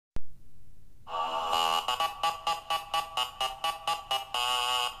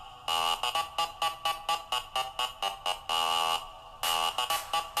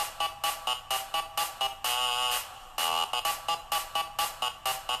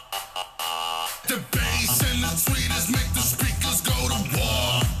The bass and the tweeters make the speakers go to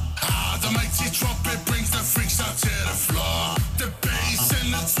war. The mighty trumpet brings the freaks out to the floor. The bass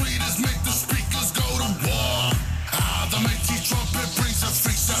and the tweeters make the speakers go to war. The mighty trumpet brings the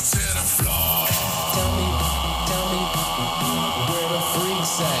freaks out to the floor. Tell me where the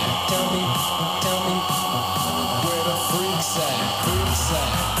freaks at. Tell me where the freaks at. Freaks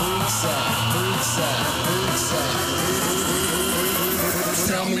at, freaks at, freaks at, freaks at.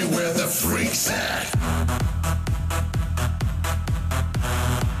 Tell me where the freaks at.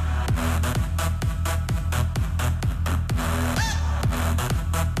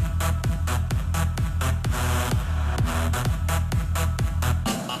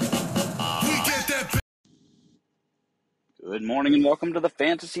 Good morning and welcome to the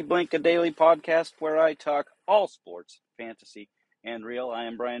Fantasy Blink, a daily podcast where I talk all sports, fantasy, and real. I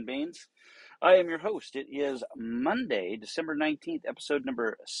am Brian Baines. I am your host. It is Monday, December 19th, episode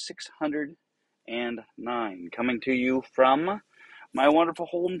number 609, coming to you from my wonderful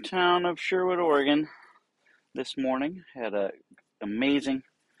hometown of Sherwood, Oregon this morning. Had an amazing,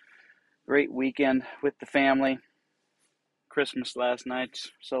 great weekend with the family. Christmas last night,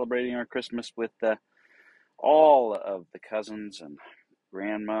 celebrating our Christmas with all of the cousins and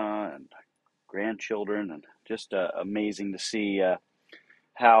grandma and grandchildren, and just amazing to see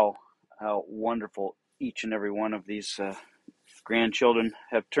how wonderful each and every one of these grandchildren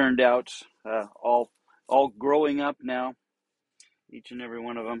have turned out, all growing up now, each and every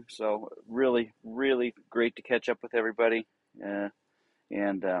one of them. So really, really great to catch up with everybody, and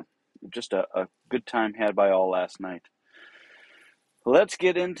just a good time had by all last night. Let's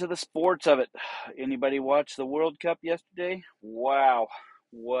get into the sports of it. Anybody watch the World Cup yesterday? Wow,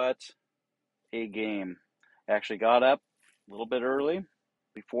 what a game. Actually got up a little bit early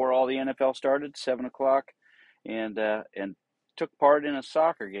before all the NFL started, 7 o'clock, and took part in a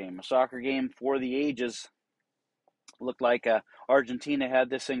soccer game for the ages. Looked like Argentina had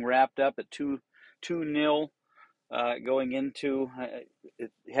this thing wrapped up at 2-0 going into,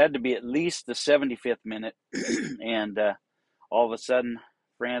 it had to be at least the 75th minute, and all of a sudden,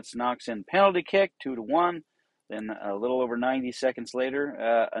 France knocks in penalty kick, 2-1. Then a little over 90 seconds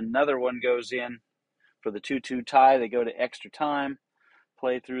later, another one goes in for the 2-2 tie. They go to extra time,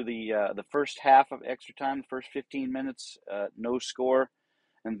 play through the first half of extra time, the first 15 minutes, no score.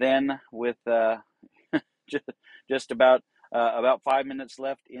 And then with just about 5 minutes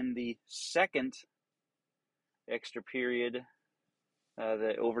left in the second extra period,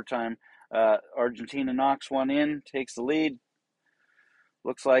 the overtime, Argentina knocks one in, takes the lead.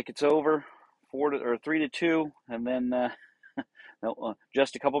 Looks like it's over, 3-2, and then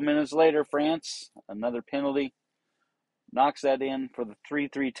just a couple minutes later, France, another penalty, knocks that in for the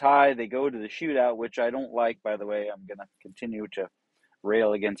 3-3 tie. They go to the shootout, which I don't like, by the way. I'm going to continue to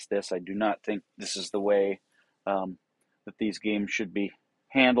rail against this. I do not think this is the way that these games should be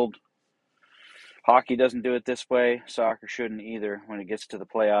handled. Hockey doesn't do it this way. Soccer shouldn't either. When it gets to the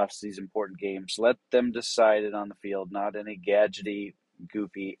playoffs, these important games, let them decide it on the field, not any gadgety,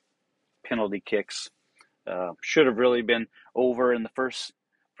 goofy penalty kicks. Should have really been over in the first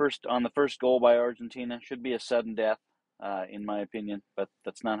goal by Argentina. Should be a sudden death, in my opinion, but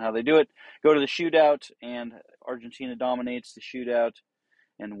that's not how they do it. Go to the shootout, and Argentina dominates the shootout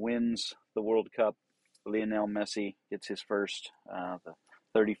and wins the World Cup. Lionel Messi gets his first. The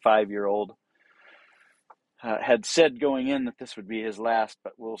 35-year-old had said going in that this would be his last,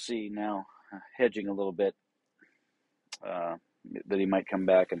 but we'll see now, hedging a little bit, that he might come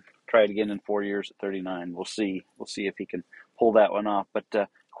back and try it again in 4 years at 39. We'll see if he can pull that one off. But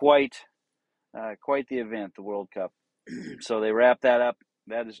quite the event, the World Cup. So they wrap that up.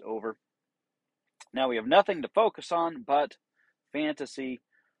 That is over. Now we have nothing to focus on but fantasy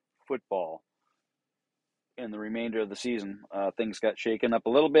football. In the remainder of the season, things got shaken up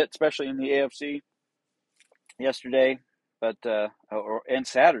a little bit, especially in the AFC yesterday, and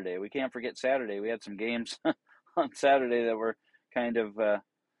Saturday. We can't forget Saturday. We had some games on Saturday that were kind of, at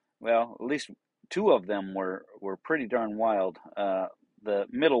least two of them were pretty darn wild. The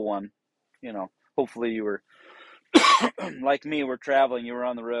middle one, hopefully you were, like me, were traveling, you were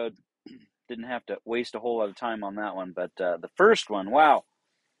on the road, didn't have to waste a whole lot of time on that one. But the first one, wow.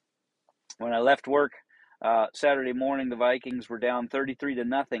 When I left work Saturday morning, the Vikings were down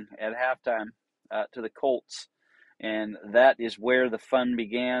 33-0 at halftime to the Colts. And that is where the fun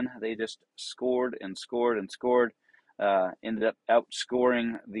began. They just scored and scored and scored. Ended up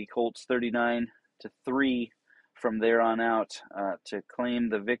outscoring the Colts 39-3 from there on out to claim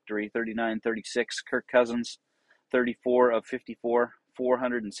the victory, 39-36. Kirk Cousins, 34 of 54,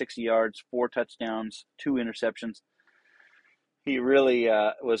 460 yards, 4 touchdowns, 2 interceptions. He really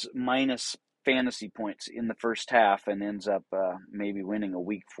was minus fantasy points in the first half and ends up maybe winning a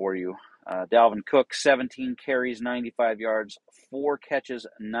week for you. Dalvin Cook, 17 carries, 95 yards, 4 catches,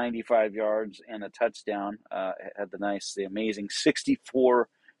 95 yards, and a touchdown. Had the amazing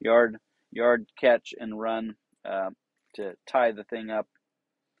 64-yard catch and run to tie the thing up,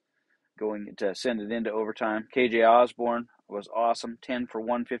 going to send it into overtime. KJ Osborne was awesome, 10 for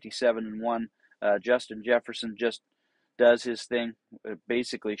 157 and 1. Justin Jefferson just does his thing,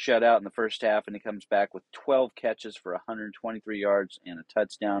 basically shut out in the first half, and he comes back with 12 catches for 123 yards and a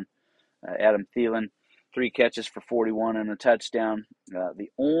touchdown. Adam Thielen, 3 catches for 41 and a touchdown. The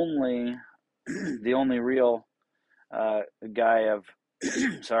only real guy of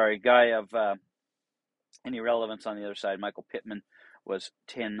any relevance on the other side, Michael Pittman, was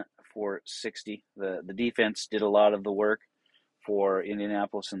 10 for 60. The defense did a lot of the work for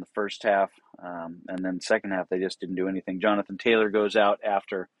Indianapolis in the first half, and then second half they just didn't do anything. Jonathan Taylor goes out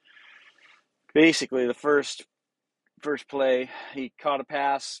after basically the first play. He caught a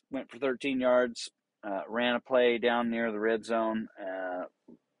pass, went for 13 yards, ran a play down near the red zone,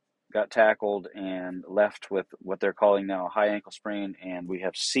 got tackled, and left with what they're calling now a high ankle sprain. And we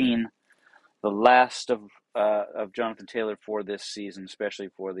have seen the last of Jonathan Taylor for this season, especially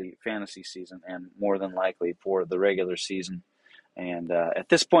for the fantasy season, and more than likely for the regular season. And at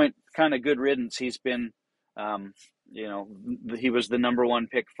this point, kind of good riddance. He's been, he was the number 1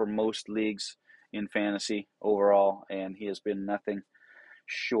 pick for most leagues in fantasy overall, and he has been nothing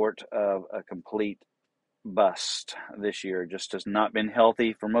short of a complete bust this year. Just has not been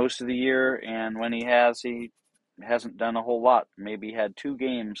healthy for most of the year, and when he hasn't done a whole lot. Maybe had 2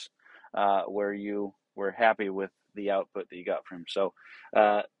 games where you were happy with the output that you got from him. So,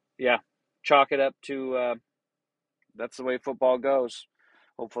 chalk it up to that's the way football goes.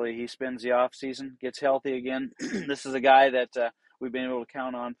 Hopefully he spends the off season, gets healthy again. This is a guy that we've been able to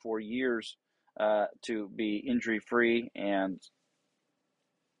count on for years to be injury-free and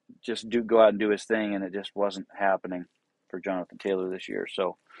just go out and do his thing, and it just wasn't happening for Jonathan Taylor this year.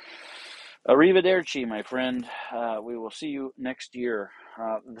 So, arrivederci, my friend. We will see you next year.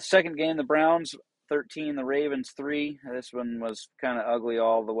 The second game, the Browns 13, the Ravens 3. This one was kind of ugly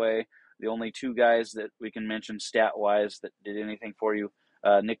all the way. The only 2 guys that we can mention stat-wise that did anything for you,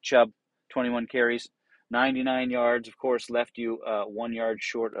 Nick Chubb, 21 carries, 99 yards, of course, left you 1 yard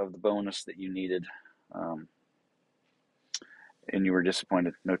short of the bonus that you needed. And you were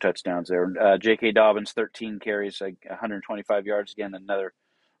disappointed. No touchdowns there. J.K. Dobbins, 13 carries, 125 yards. Again, another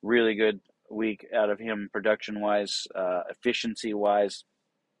really good week out of him production-wise, efficiency-wise.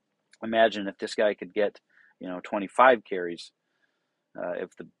 Imagine if this guy could get, 25 carries,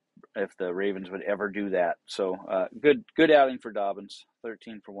 if the Ravens would ever do that. So good outing for Dobbins,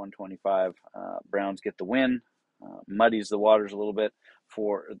 13 for 125. Browns get the win, muddies the waters a little bit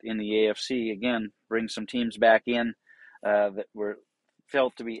in the AFC. Again, brings some teams back in that were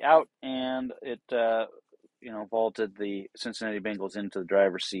felt to be out, and it vaulted the Cincinnati Bengals into the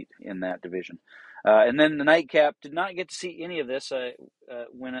driver's seat in that division. And then the nightcap, did not get to see any of this. I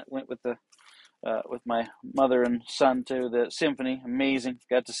went with my mother and son to the symphony. Amazing.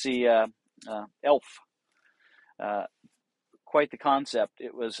 Got to see Elf. Quite the concept.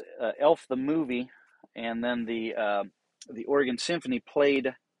 It was Elf the movie, and then the Oregon Symphony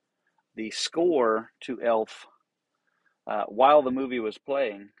played the score to Elf while the movie was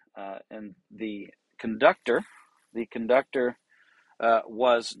playing, and the conductor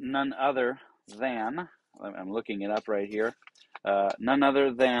was none other than, I'm looking it up right here, none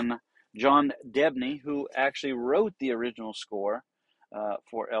other than John Debney, who actually wrote the original score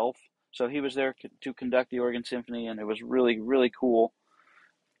for Elf. So he was there to conduct the Oregon Symphony, and it was really, really cool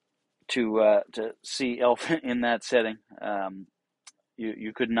to see Elf in that setting.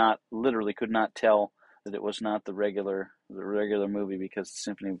 You literally could not tell that it was not the regular movie, because the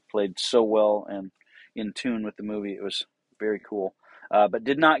symphony played so well and in tune with the movie. It was very cool. But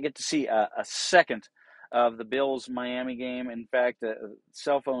did not get to see a second of the Bills-Miami game. In fact,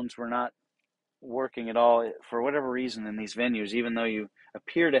 cell phones were not working at all for whatever reason in these venues. Even though you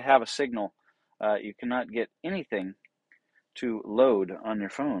appear to have a signal, you cannot get anything to load on your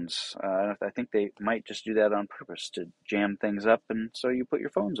phones. I think they might just do that on purpose to jam things up, and so you put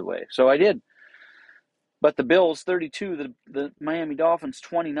your phones away. So I did. But the Bills, 32, the Miami Dolphins,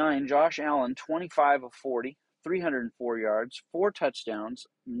 29, Josh Allen, 25 of 40, 304 yards, 4 touchdowns,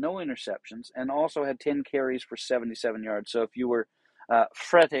 no interceptions, and also had 10 carries for 77 yards. So if you were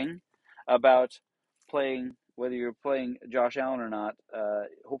fretting about whether you're playing Josh Allen or not,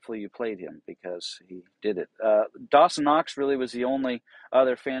 hopefully you played him, because he did it. Dawson Knox really was the only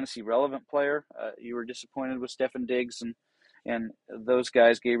other fantasy relevant player. You were disappointed with Stefon Diggs and those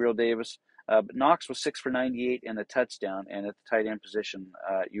guys, Gabriel Davis. But Knox was 6 for 98 and a touchdown, and at the tight end position,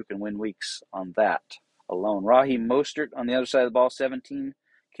 you can win weeks on that alone. Raheem Mostert on the other side of the ball, 17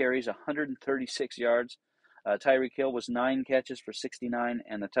 carries, 136 yards. Tyreek Hill was 9 catches for 69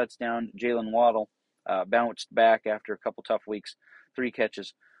 and a touchdown. Jalen Waddle bounced back after a couple tough weeks, 3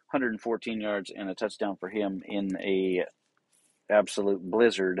 catches, 114 yards and a touchdown for him in a absolute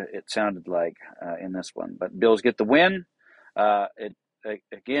blizzard, it sounded like, in this one. But Bills get the win.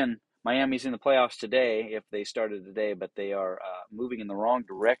 Again, Miami's in the playoffs today if they started today, but they are moving in the wrong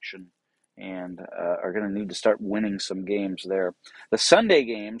direction and are going to need to start winning some games there. The Sunday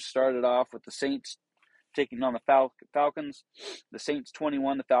games started off with the Saints taking on the Falcons. The Saints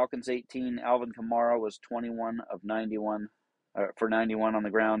 21, the Falcons 18. Alvin Kamara was 21 of 91 for 91 on the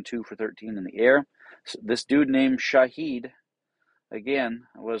ground, 2 for 13 in the air. So this dude named Shaheed, again,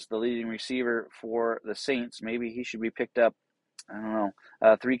 was the leading receiver for the Saints. Maybe he should be picked up. I don't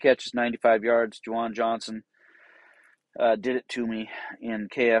know. 3 catches, 95 yards. Juwan Johnson did it to me in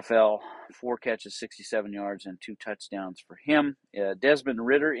KFL. 4 catches, 67 yards, and 2 touchdowns for him. Desmond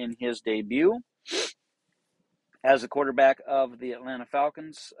Ridder in his debut as the quarterback of the Atlanta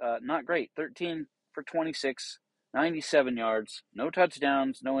Falcons. Not great. 13 for 26, 97 yards, no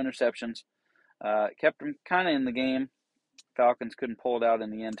touchdowns, no interceptions. Kept him kind of in the game. Falcons couldn't pull it out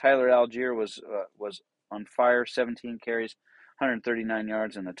in the end. Tyler Algier was on fire, 17 carries, 139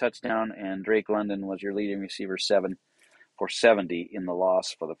 yards and a touchdown, and Drake London was your leading receiver, 7 for 70 in the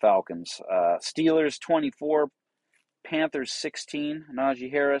loss for the Falcons. Steelers 24, Panthers 16.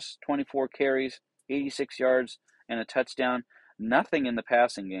 Najee Harris 24 carries, 86 yards and a touchdown. Nothing in the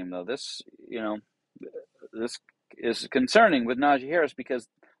passing game though. This is concerning with Najee Harris because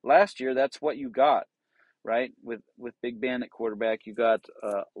last year that's what you got. Right, with Big Ben at quarterback, you got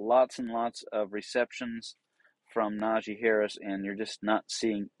lots and lots of receptions from Najee Harris, and you're just not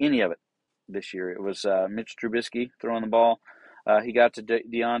seeing any of it this year. It was Mitch Trubisky throwing the ball. He got to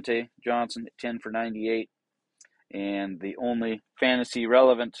Deontay Johnson at 10 for 98, and the only fantasy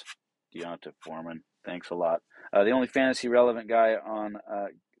relevant Deontay Foreman. Thanks a lot. The only fantasy relevant guy on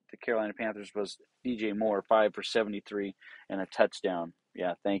the Carolina Panthers was DJ Moore, 5 for 73 and a touchdown.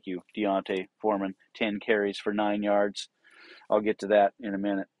 Yeah, thank you, Deontay Foreman. 10 carries for 9 yards. I'll get to that in a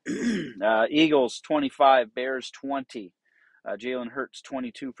minute. Eagles 25, Bears 20. Jalen Hurts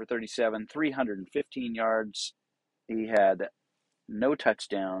 22 for 37, 315 yards. He had no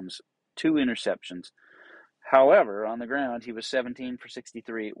touchdowns, 2 interceptions. However, on the ground, he was 17 for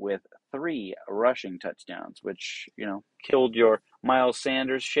 63 with 3 rushing touchdowns, which, killed your Miles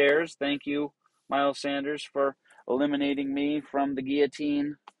Sanders shares. Thank you, Miles Sanders, for eliminating me from the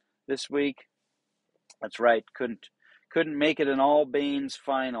guillotine this week. That's right. Couldn't make it an all Baines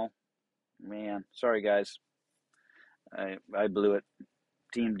final. Man, sorry guys. I blew it.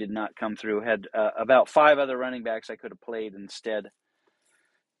 Team did not come through. Had about 5 other running backs I could have played instead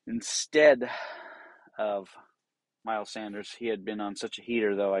of Miles Sanders. He had been on such a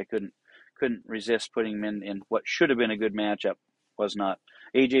heater though. I couldn't resist putting him in what should have been a good matchup. Was not.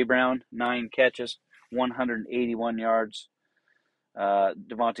 AJ Brown 9 catches, 181 yards.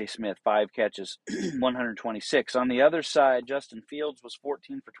 Devontae Smith, 5 catches, 126. On the other side, Justin Fields was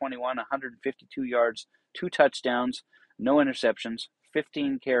 14 for 21, 152 yards, 2 touchdowns, no interceptions,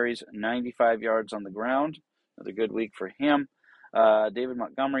 15 carries, 95 yards on the ground. Another good week for him. David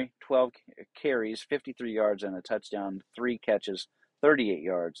Montgomery, 12 carries, 53 yards and a touchdown, 3 catches, 38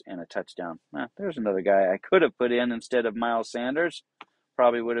 yards and a touchdown. There's another guy I could have put in instead of Miles Sanders.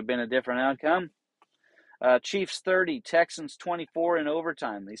 Probably would have been a different outcome. Chiefs 30, Texans 24 in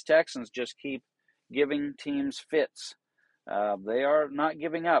overtime. These Texans just keep giving teams fits. They are not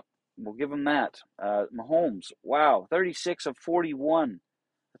giving up. We'll give them that. Mahomes, wow, 36 of 41.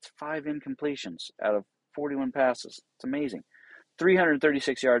 That's 5 incompletions out of 41 passes. It's amazing.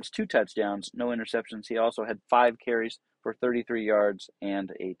 336 yards, 2 touchdowns, no interceptions. He also had 5 carries for 33 yards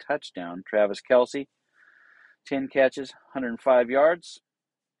and a touchdown. Travis Kelce, 10 catches, 105 yards.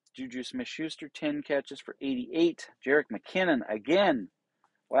 Juju Smith-Schuster, 10 catches for 88. Jerick McKinnon, again.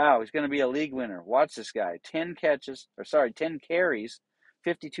 Wow, he's going to be a league winner. Watch this guy. 10 carries,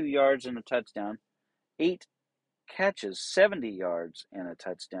 52 yards and a touchdown. 8 catches, 70 yards and a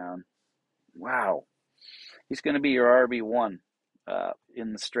touchdown. Wow. He's going to be your RB1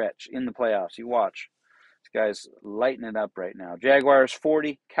 in the stretch, in the playoffs. You watch. This guy's lighting it up right now. Jaguars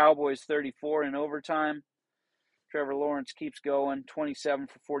 40, Cowboys 34 in overtime. Trevor Lawrence keeps going, 27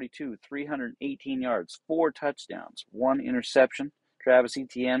 for 42, 318 yards, 4 touchdowns, 1 interception. Travis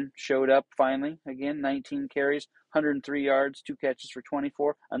Etienne showed up finally, again, 19 carries, 103 yards, 2 catches for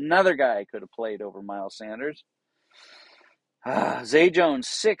 24. Another guy could have played over Miles Sanders. Zay Jones,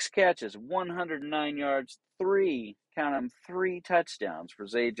 6 catches, 109 yards, count them, 3 touchdowns for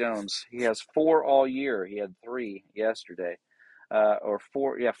Zay Jones. He has 4 all year. He had 3 yesterday. Or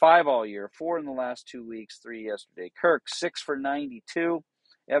 5 all year, 4 in the last 2 weeks, 3 yesterday. Kirk, 6 for 92.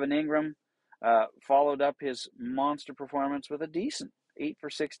 Evan Ingram followed up his monster performance with a decent 8 for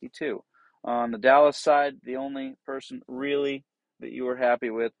 62. On the Dallas side, the only person really that you were happy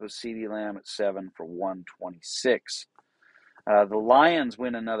with was CeeDee Lamb at 7 for 126. The Lions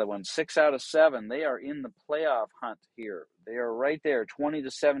win another one, 6 out of 7. They are in the playoff hunt here. They are right there,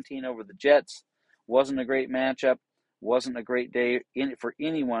 20-17 over the Jets. Wasn't a great matchup. Wasn't a great day for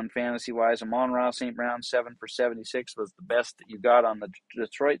anyone fantasy-wise. Amon-Ra St. Brown, 7 for 76, was the best that you got on the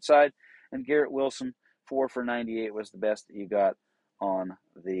Detroit side. And Garrett Wilson, 4 for 98, was the best that you got on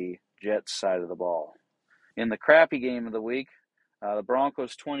the Jets side of the ball. In the crappy game of the week, the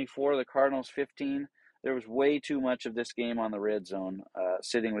Broncos 24, the Cardinals 15. There was way too much of this game on the red zone.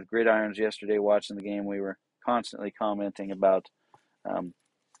 Sitting with gridirons yesterday watching the game, we were constantly commenting about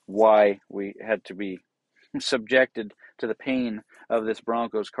why we had to be subjected to the pain of this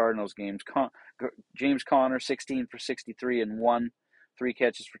Broncos-Cardinals game. James Conner, 16 for 63 and 1, 3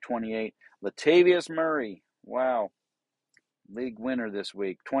 catches for 28. Latavius Murray, wow, league winner this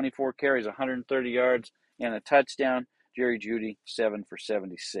week. 24 carries, 130 yards, and a touchdown. Jerry Jeudy, 7 for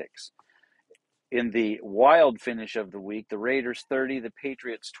 76. In the wild finish of the week, the Raiders 30, the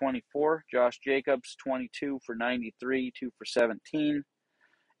Patriots 24. Josh Jacobs, 22 for 93, 2 for 17.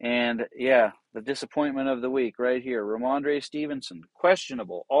 And, yeah, the disappointment of the week right here. Ramondre Stevenson,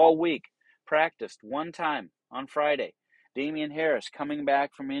 questionable all week. Practiced 1 time on Friday. Damian Harris coming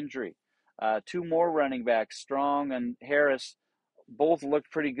back from injury. 2 more running backs, Strong and Harris, both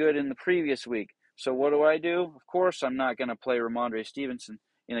looked pretty good in the previous week. So what do? Of course, I'm not going to play Ramondre Stevenson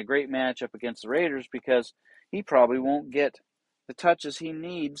in a great matchup against the Raiders because he probably won't get the touches he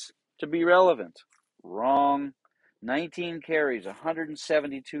needs to be relevant. Wrong. 19 carries,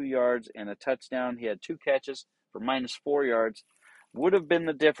 172 yards, and a touchdown. He had 2 catches for -4 yards. Would have been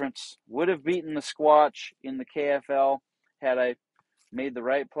the difference. Would have beaten the Squatch in the KFL had I made the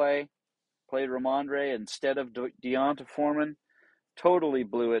right play, played Ramondre instead of Deonta Foreman. Totally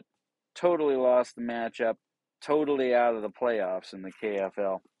blew it. Totally lost the matchup. Totally out of the playoffs in the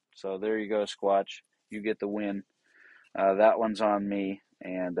KFL. So there you go, Squatch. You get the win. That one's on me.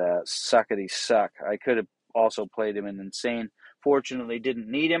 And suckety suck. I could have also played him in Insane. Fortunately, didn't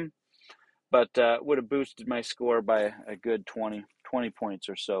need him. But would have boosted my score by a good 20 points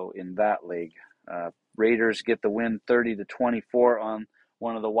or so in that league. Raiders get the win 30-24 on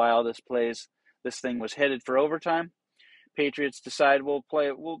one of the wildest plays. This thing was headed for overtime. Patriots decide we'll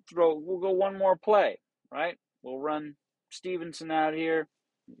go one more play, right? We'll run Stevenson out here.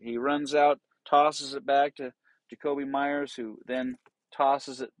 He runs out, tosses it back to Jacoby Myers, who then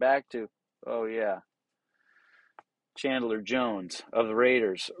tosses it back to, Chandler Jones of the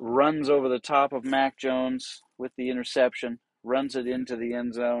Raiders. Runs over the top of Mac Jones with the interception, runs it into the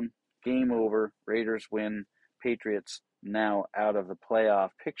end zone. Game over. Raiders win. Patriots now out of the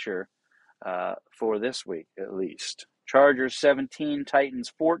playoff picture for this week at least. Chargers 17, Titans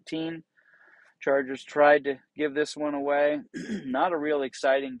 14. Chargers tried to give this one away. Not a real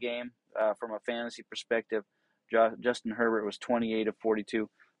exciting game from a fantasy perspective. Justin Herbert was 28 of 42,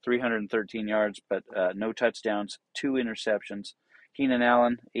 313 yards, but no touchdowns, 2 interceptions. Keenan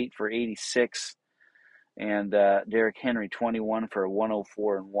Allen, 8 for 86. And Derrick Henry, 21 for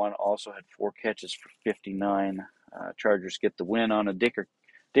 104 and 1, also had 4 catches for 59. Chargers get the win on a Dicker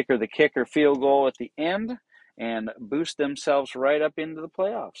the kicker field goal at the end and boost themselves right up into the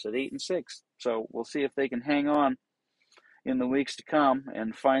playoffs at 8-6. So we'll see if they can hang on in the weeks to come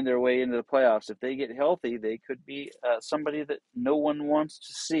and find their way into the playoffs. If they get healthy, they could be somebody that no one wants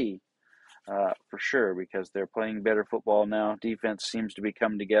to see for sure because they're playing better football now. Defense seems to be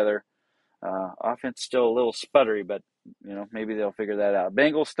coming together. Offense still a little sputtery, but maybe they'll figure that out.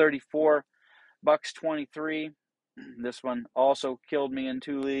 Bengals 34, Bucks 23. This one also killed me in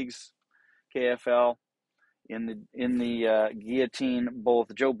 2 leagues. KFL in the guillotine.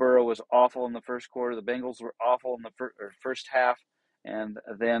 Both Joe Burrow was awful in the first quarter. The Bengals were awful in the first half, and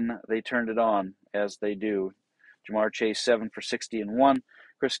then they turned it on as they do. Jamar Chase 7 for 60 and 1.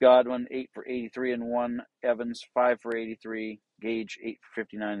 Chris Godwin 8 for 83 and 1. Evans 5 for 83. Gage 8 for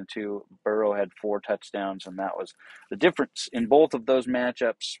 59 and 2. Burrow had 4 touchdowns, and that was the difference in both of those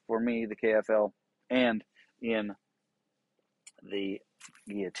matchups for me, the KFL, and in the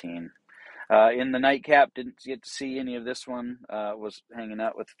guillotine. In the nightcap, didn't get to see any of this one. Was hanging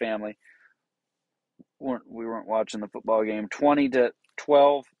out with the family. We weren't watching the football game. 20-12,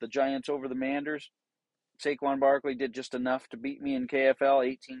 the Giants over the Manders. Saquon Barkley did just enough to beat me in KFL.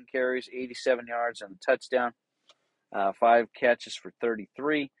 18 carries, 87 yards, and a touchdown. 5 catches for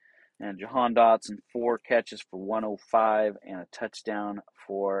 33. And Jahan Dotson, 4 catches for 105 and a touchdown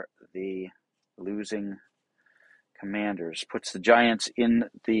for the losing Commanders. Puts the Giants in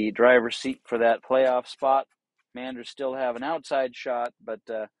the driver's seat for that playoff spot. Commanders still have an outside shot, but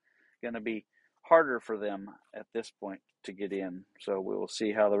going to be harder for them at this point to get in. So we will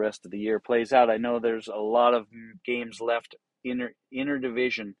see how the rest of the year plays out. I know there's a lot of games left inner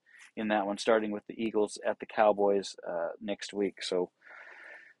division in that one, starting with the Eagles at the Cowboys next week. So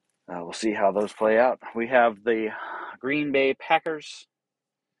we'll see how those play out. We have the Green Bay Packers,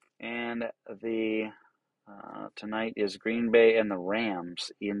 and the tonight is Green Bay and the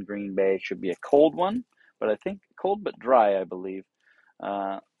Rams in Green Bay. Should be a cold one, but I think cold but dry, I believe.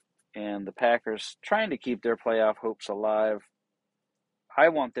 And the Packers trying to keep their playoff hopes alive. I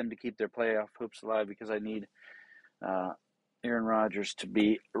want them to keep their playoff hopes alive because I need Aaron Rodgers to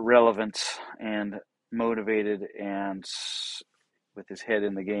be relevant and motivated and with his head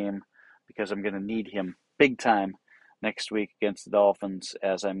in the game, because I'm going to need him big time next week against the Dolphins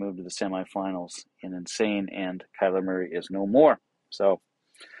as I move to the semifinals in Insane and Kyler Murray is no more. So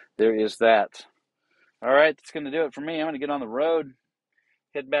there is that. All right, that's going to do it for me. I'm going to get on the road,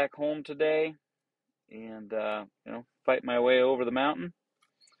 head back home today, and fight my way over the mountain.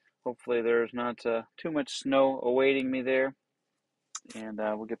 Hopefully there's not too much snow awaiting me there, and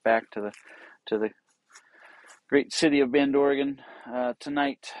we'll get back to the great city of Bend, Oregon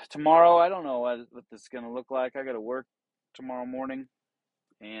tonight. Tomorrow, I don't know what this is going to look like. I got to work tomorrow morning,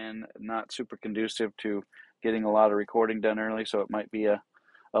 and not super conducive to getting a lot of recording done early. So it might be a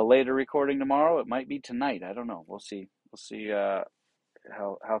later recording tomorrow. It might be tonight. I don't know. We'll see. We'll see how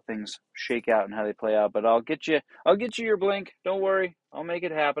things shake out and how they play out. But I'll get you your blink. Don't worry. I'll make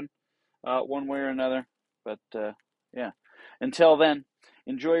it happen one way or another. But yeah. Until then,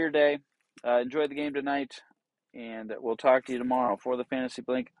 enjoy your day. Enjoy the game tonight. And we'll talk to you tomorrow. For the Fantasy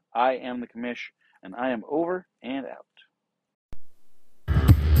Blink, I am the Commish, and I am over and out.